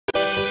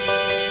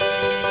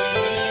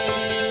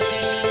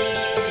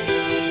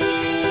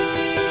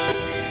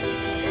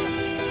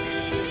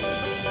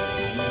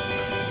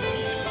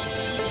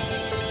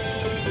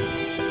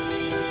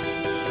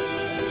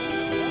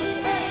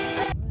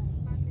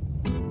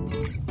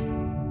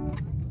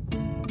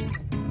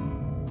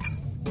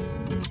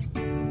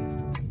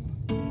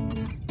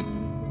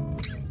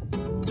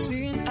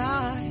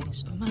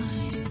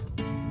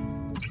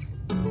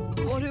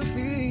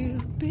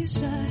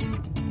beside.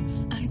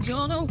 I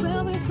don't know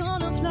where we're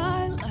gonna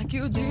fly like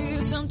you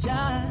did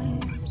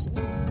sometimes.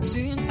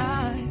 Seeing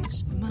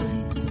eyes of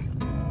mine.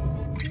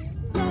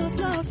 Love,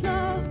 love,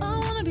 love, I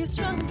wanna be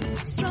strong,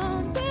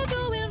 strong. We're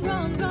doing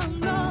wrong,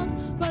 wrong,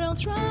 wrong, but I'll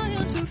try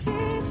to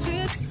fix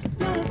it.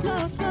 Love,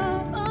 love,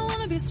 love, I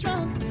wanna be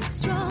strong,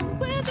 strong.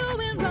 We're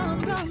doing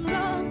wrong, wrong,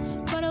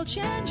 wrong, but I'll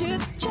change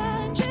it,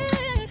 change it.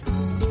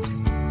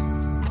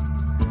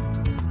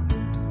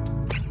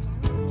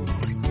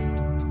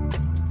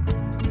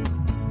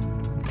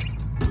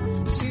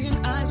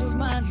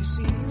 You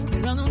see,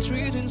 there are no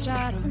trees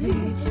inside of me.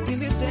 In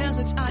this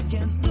desert I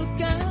can look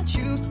at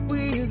you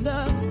with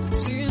love.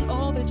 Seeing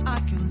all that I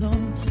can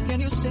learn. Can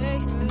you stay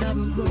and I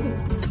will go?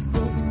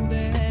 Go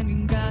the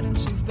hanging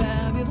gardens of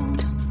Babylon.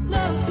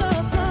 Love,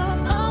 love,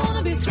 love, I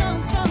wanna be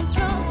strong, strong,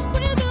 strong.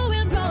 We're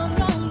doing wrong,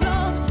 wrong,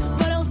 wrong,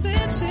 but I'll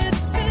fix it,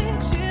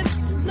 fix it.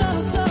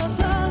 Love, love,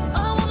 love,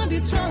 I wanna be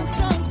strong,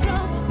 strong,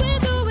 strong. We're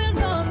doing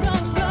wrong,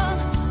 wrong,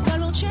 wrong, but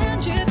we'll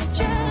change it,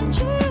 change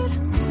it.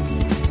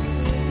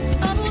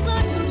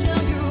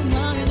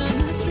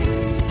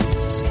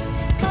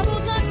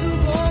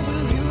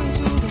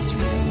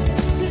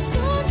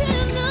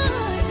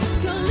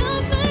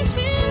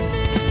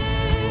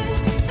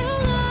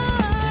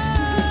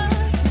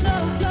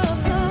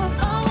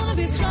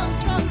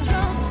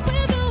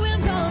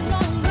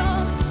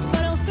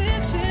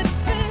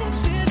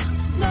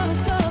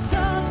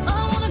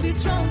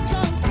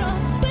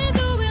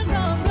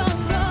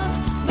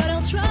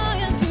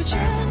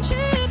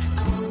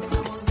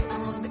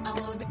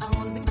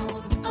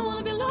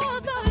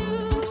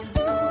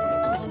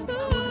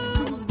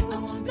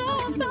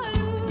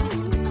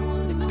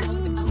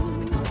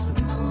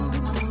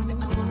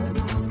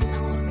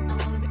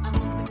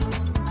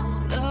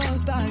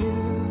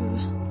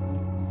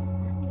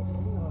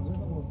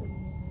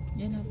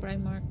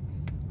 Primark.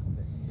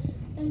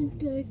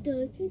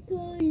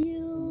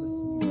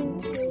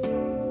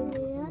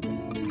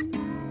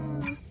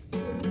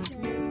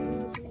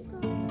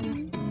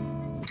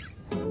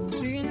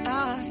 Seeing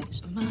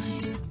eyes of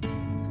mine.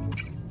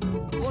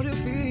 What do you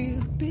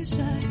feel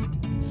beside?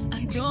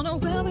 I don't know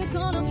where we're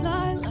gonna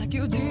fly like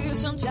you did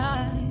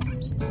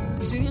sometimes.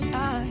 Seeing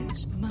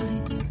eyes of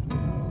mine.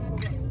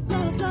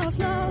 Love, love,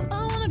 love,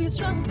 I wanna be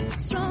strong,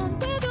 strong.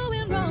 We're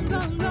doing wrong,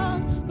 wrong,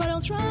 wrong, but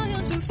I'll try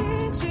to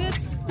fix it.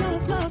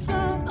 Love, love,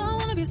 love, I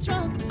wanna be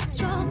strong,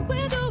 strong.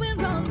 We're doing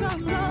wrong,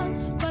 wrong,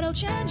 wrong, but I'll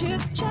change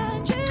it,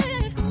 change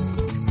it.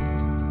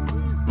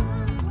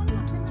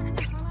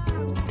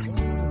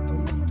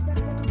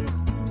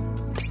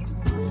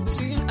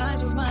 Seeing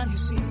eyes of mine, you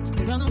see,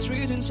 there are no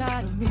trees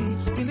inside of me.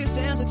 In this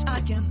desert I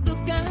can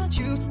look at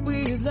you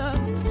with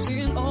love.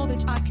 Seeing all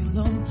that I can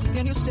learn.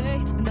 Can you stay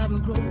and I will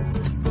grow?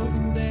 Go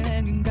the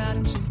hanging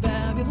gardens of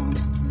Babylon.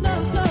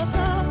 Love, love,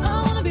 love,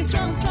 I wanna be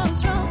strong, strong,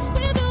 strong.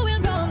 We're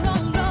doing wrong,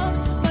 wrong,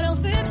 wrong, but I'll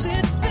fix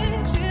it,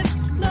 fix it.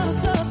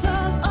 Love, love,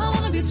 love, I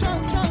wanna be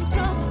strong, strong,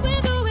 strong.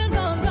 We're doing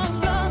wrong,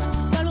 wrong,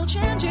 wrong, but we'll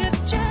change it,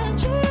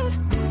 change it.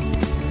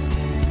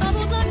 I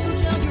would like to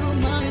tell you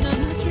my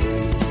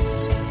mystery.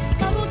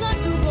 I would like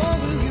to go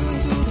with you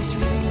into the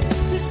street.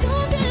 Please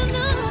don't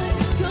deny,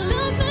 your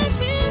love makes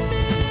me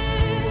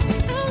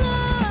feel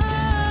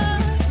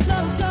alive.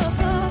 Love, love,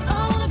 love, I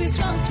wanna be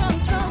strong, strong,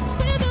 strong.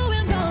 We're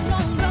doing wrong,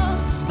 wrong, wrong,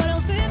 but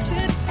I'll fix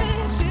it,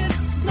 fix it.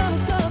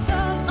 Love, love,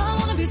 love, I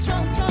wanna be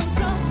strong, strong,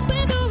 strong.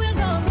 We're doing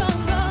wrong,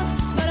 wrong,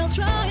 wrong, but I'll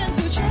try and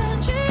to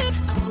change it.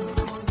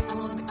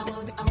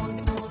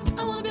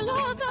 I wanna be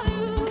loved by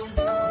you.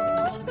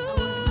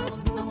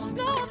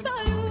 Loved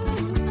by you.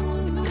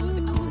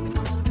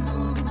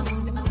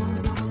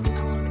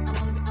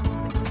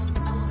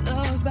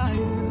 Loved by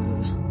you.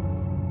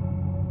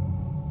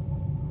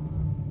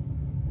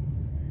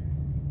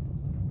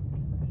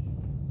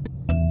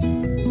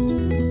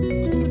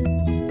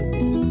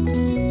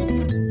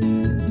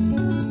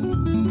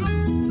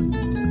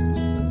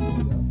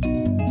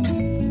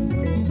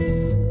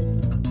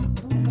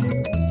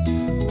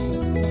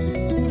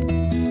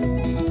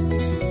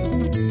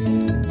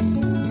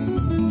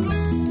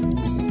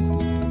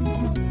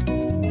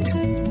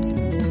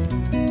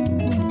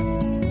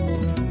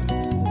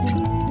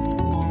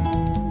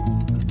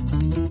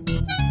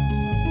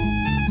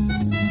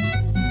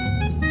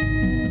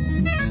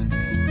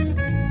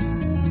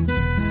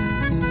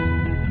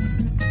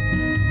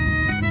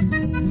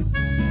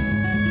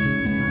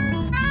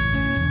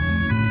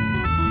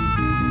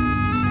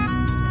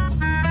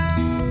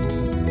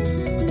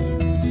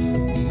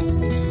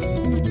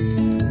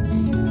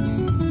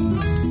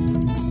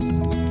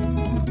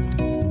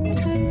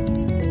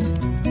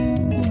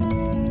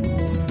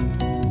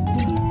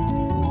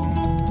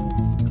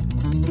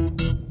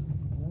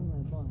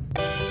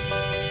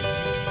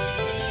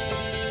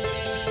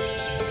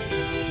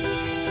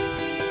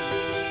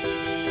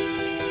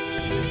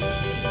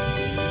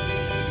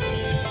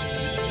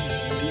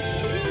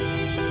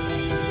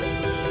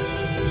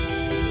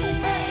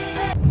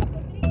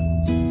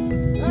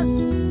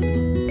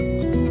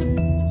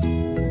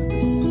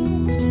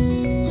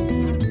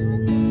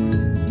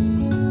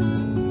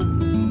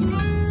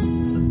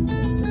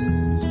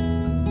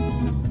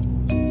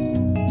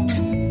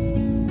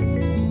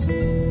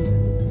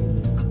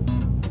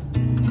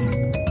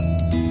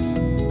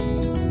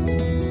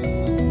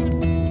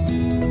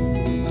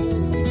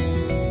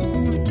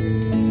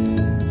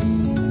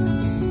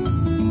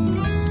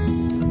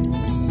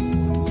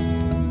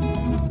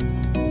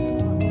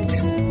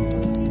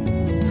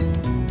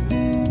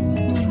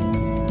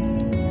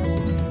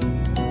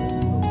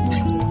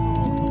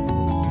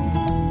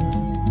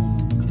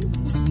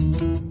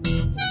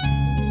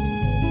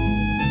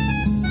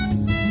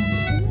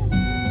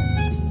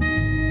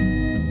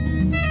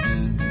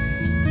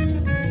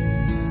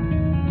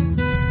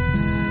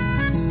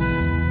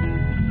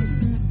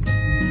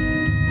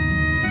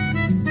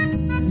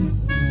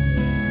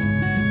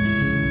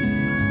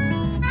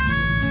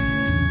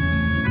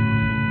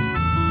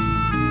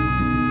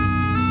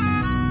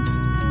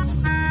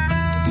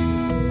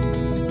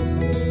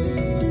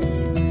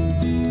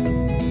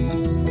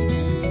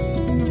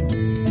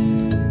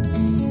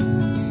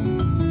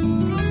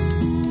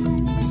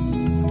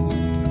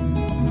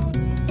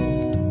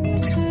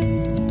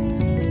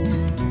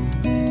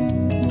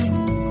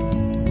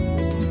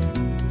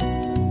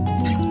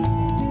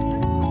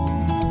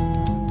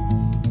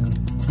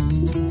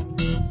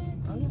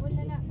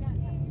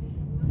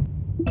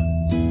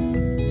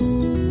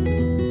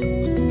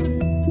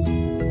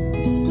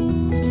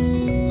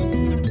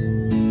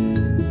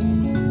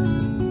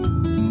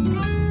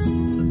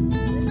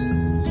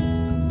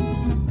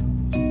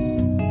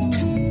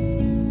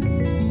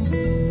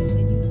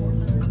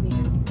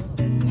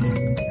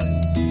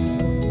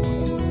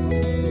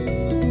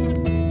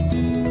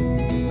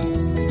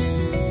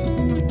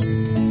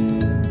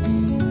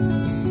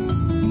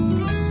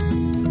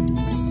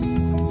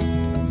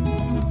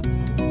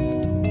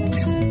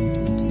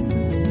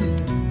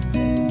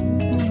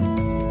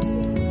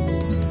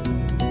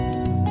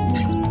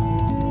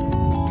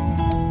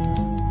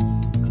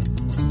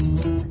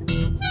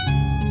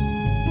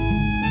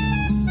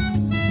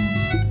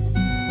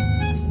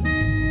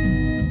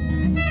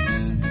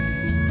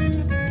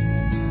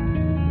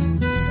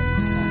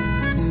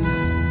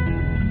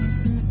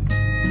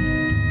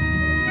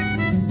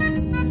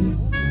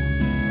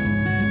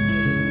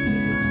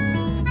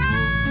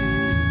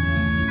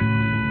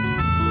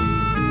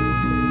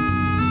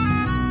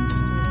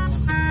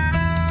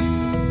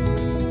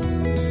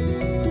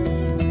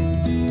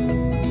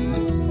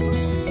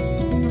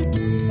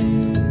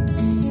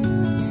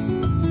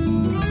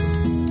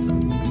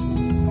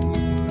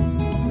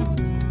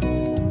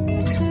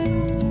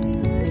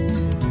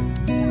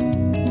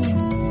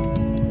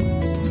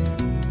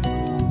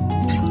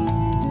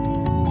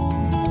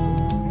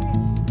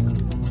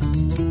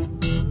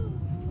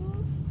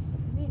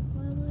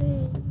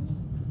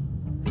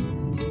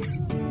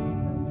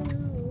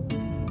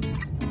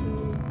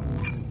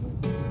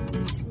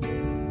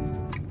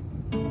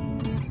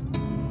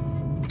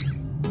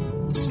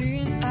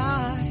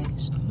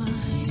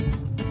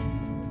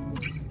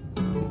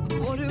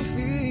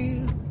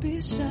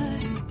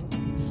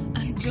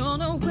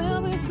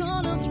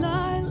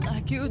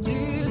 like you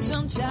did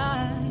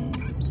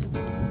sometimes.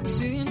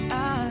 Seeing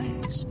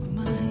eyes of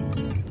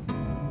mine.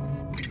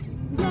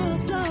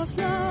 Love, love,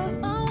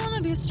 love, I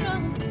wanna be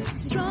strong,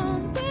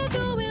 strong. We're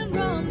doing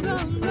wrong,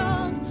 wrong,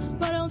 wrong,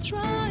 but I'll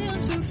try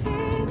to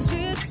fix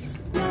it.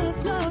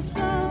 Love, love,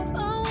 love,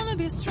 I wanna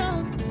be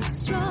strong,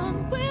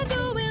 strong. We're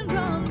doing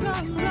wrong,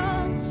 wrong,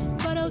 wrong,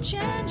 but I'll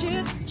change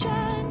it,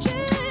 change it.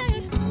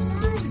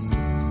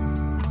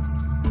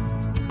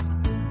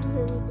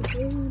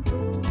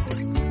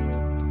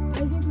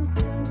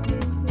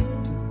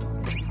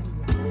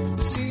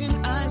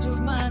 Seeing eyes of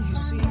mine, you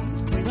see,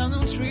 there are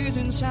no trees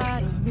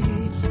inside of me.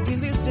 In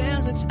this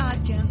desert, I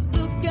can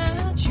look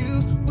at you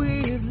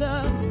with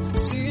love.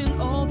 Seeing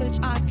all that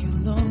I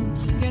can long.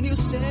 Can you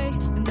stay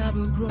and I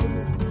will grow?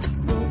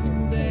 Grow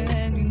the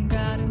hanging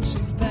gardens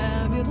of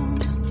Babylon.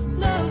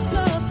 Love,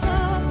 love,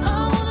 love,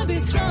 I wanna be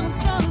strong,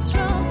 strong,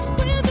 strong.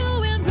 We're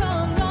doing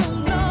wrong,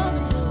 wrong, wrong,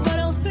 but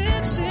I'll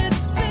fix it,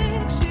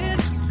 fix it.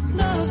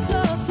 Love,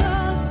 love,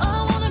 love,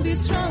 I wanna be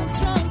strong,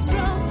 strong,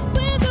 strong.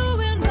 We're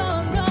doing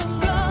wrong, wrong,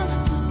 wrong,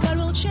 but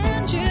we'll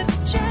change it,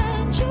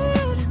 change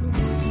it.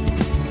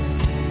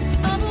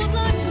 I would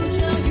like to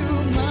tell you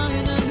my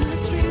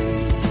mystery.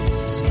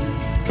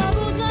 I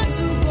would like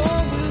to go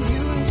with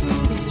you into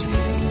the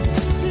street.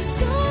 Please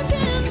don't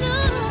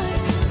deny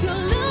your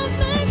love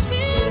makes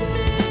me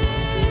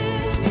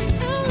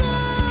feel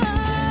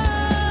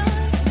alive.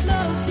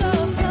 Love,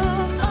 love,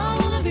 love, I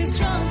wanna be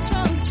strong,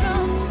 strong,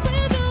 strong.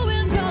 We're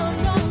doing wrong,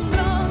 wrong,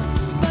 wrong,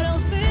 but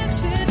I'll fix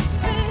it,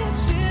 fix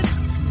it.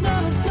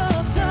 Love,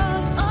 love,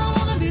 love, I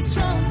wanna be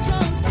strong,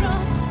 strong,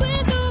 strong.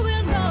 We're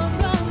doing wrong,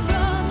 wrong,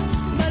 wrong,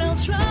 but I'll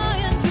try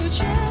to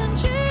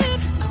change it.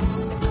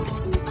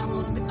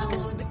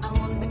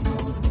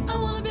 I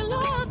wanna be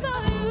loved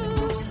by you.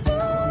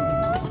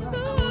 Loved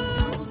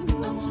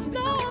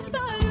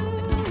by you.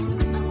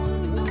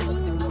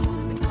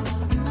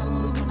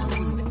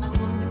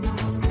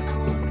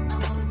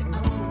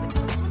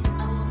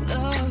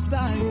 Loved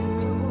by you.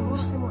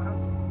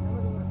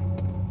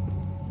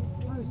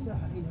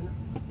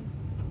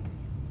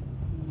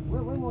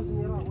 وين موزن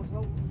العراق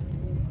وصلوا؟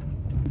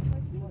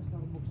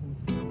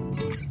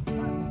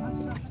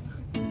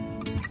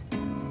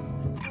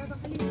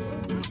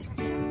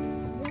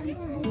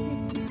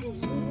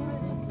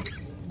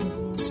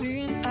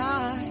 Seeing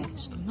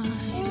eyes of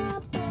mine.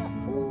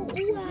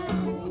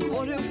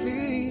 What I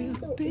feel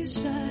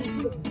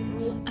beside.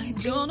 I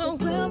don't know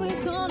where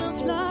we're gonna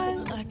fly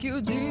like you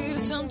did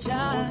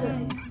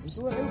sometimes.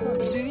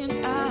 Seeing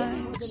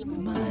eyes of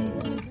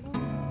mine.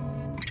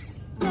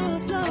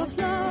 Love, love,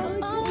 love,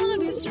 I wanna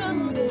be strong,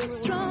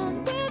 strong.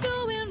 We're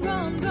doing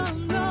wrong, wrong,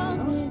 wrong,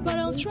 but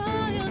I'll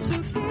try to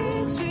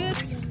fix it.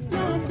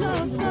 Love,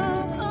 love,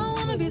 love, I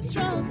wanna be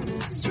strong,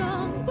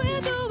 strong.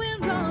 We're doing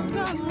wrong,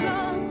 wrong,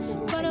 wrong,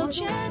 but I'll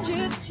change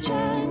it,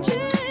 change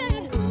it.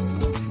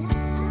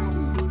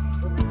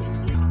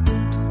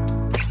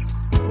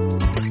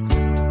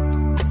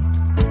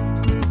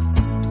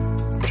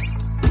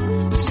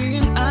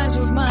 Seeing eyes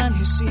of mine,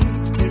 you see,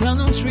 there are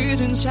no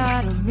trees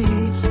inside of me.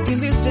 In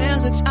this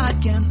desert, I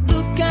can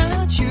look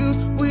at you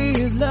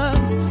with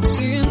love.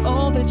 Seeing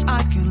all that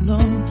I can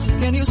long.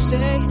 Can you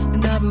stay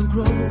and I will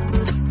grow?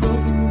 Grow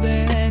the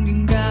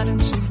hanging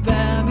gardens of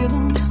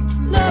Babylon.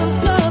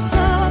 Love, love,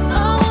 love,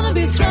 I wanna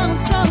be strong,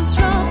 strong,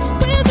 strong.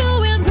 We're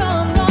doing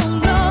wrong, wrong,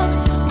 wrong,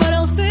 but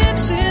I'll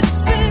fix it,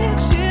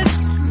 fix it.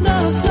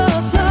 Love,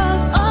 love, love,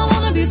 I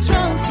wanna be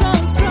strong,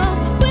 strong, strong.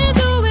 We're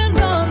doing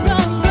wrong,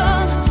 wrong,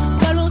 wrong,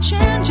 but we'll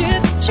change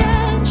it,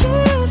 change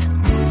it.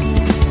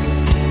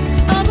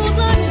 I would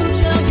like to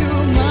tell you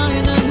my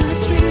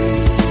mystery.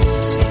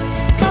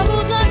 I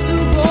would like to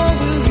go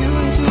with you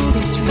into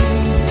the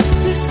street.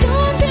 Please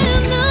don't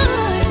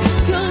deny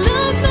your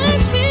love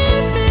makes me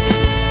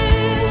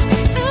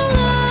feel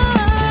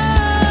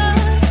alive.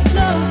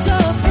 Love,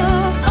 love,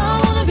 love, I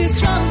wanna be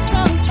strong,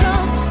 strong,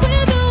 strong.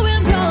 We're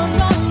doing wrong,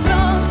 wrong,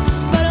 wrong,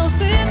 but I'll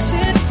fix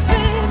it,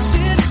 fix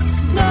it.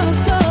 Love,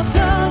 love,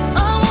 love,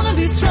 I wanna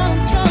be strong,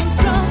 strong,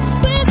 strong.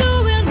 We're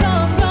doing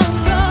wrong, wrong,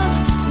 wrong,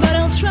 but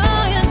I'll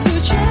try to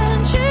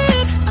change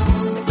it.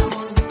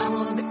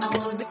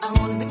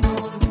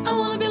 I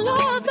wanna be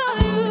loved by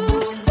you.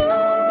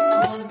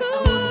 Loved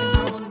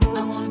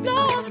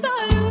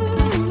by you.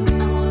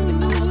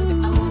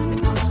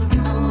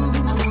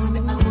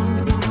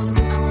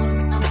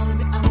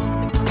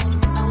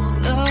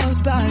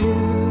 Loved by you.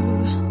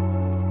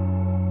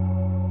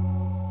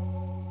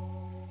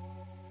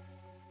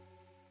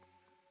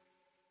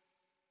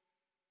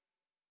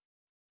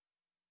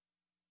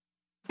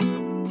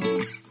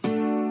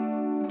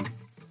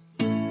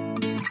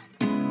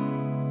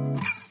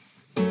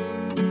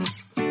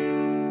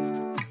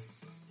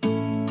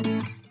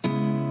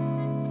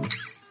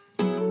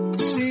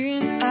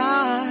 Seeing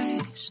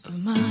eyes of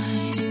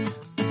mine.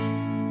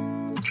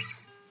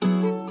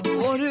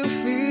 What do you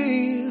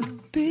feel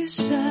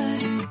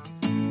beside?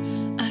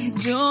 I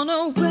don't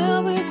know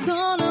where we're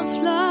gonna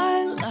fly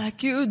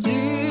like you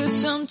did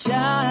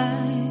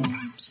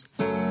sometimes.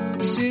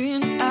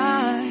 Seeing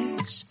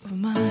eyes of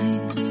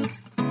mine.